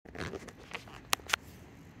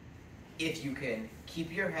if you can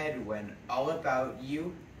keep your head when all about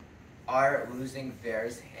you are losing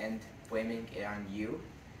theirs and blaming it on you,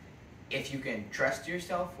 if you can trust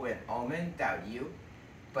yourself when all men doubt you,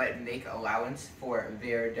 but make allowance for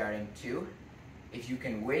their doubting too, if you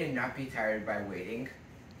can wait and not be tired by waiting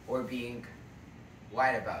or being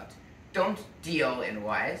lied about, don't deal in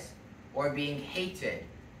lies, or being hated,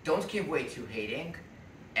 don't give way to hating,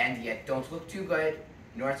 and yet don't look too good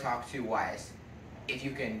nor talk too wise. If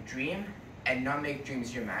you can dream and not make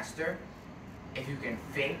dreams your master, if you can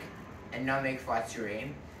think and not make thoughts your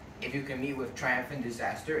aim, if you can meet with triumph and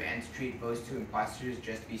disaster and treat those two impostors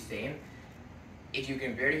just the same, if you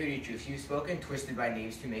can bear to hear the truth you've spoken, twisted by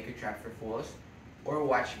knaves to make a trap for fools, or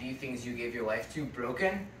watch the things you gave your life to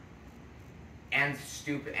broken, and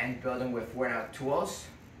stoop and build them with worn out tools,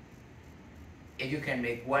 if you can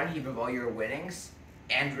make one heap of all your winnings,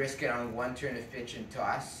 and risk it on one turn of pitch and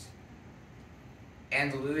toss,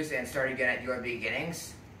 and lose and start again at your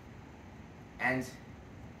beginnings, and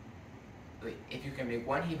if you can make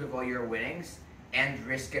one heap of all your winnings, and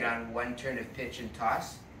risk it on one turn of pitch and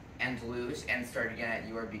toss, and lose and start again at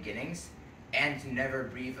your beginnings, and never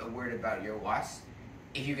breathe a word about your loss,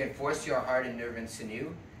 if you can force your heart and nerve and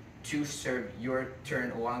sinew to serve your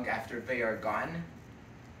turn long after they are gone,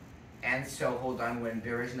 and so hold on when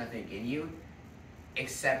there is nothing in you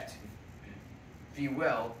except the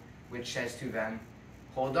will which says to them,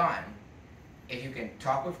 hold on. If you can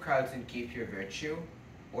talk with crowds and keep your virtue,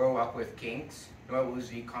 or walk with kings, nor lose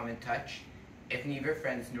the common touch, if neither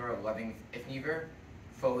foes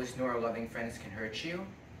nor loving friends can hurt you,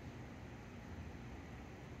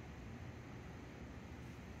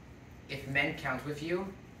 if men count with you,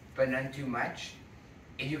 but none too much,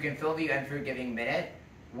 if you can fill the unforgiving minute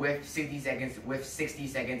with 60 seconds'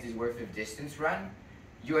 worth of distance run,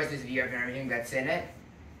 yours is the earth and everything that's in it,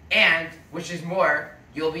 and, which is more,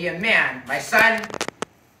 you'll be a man, my son.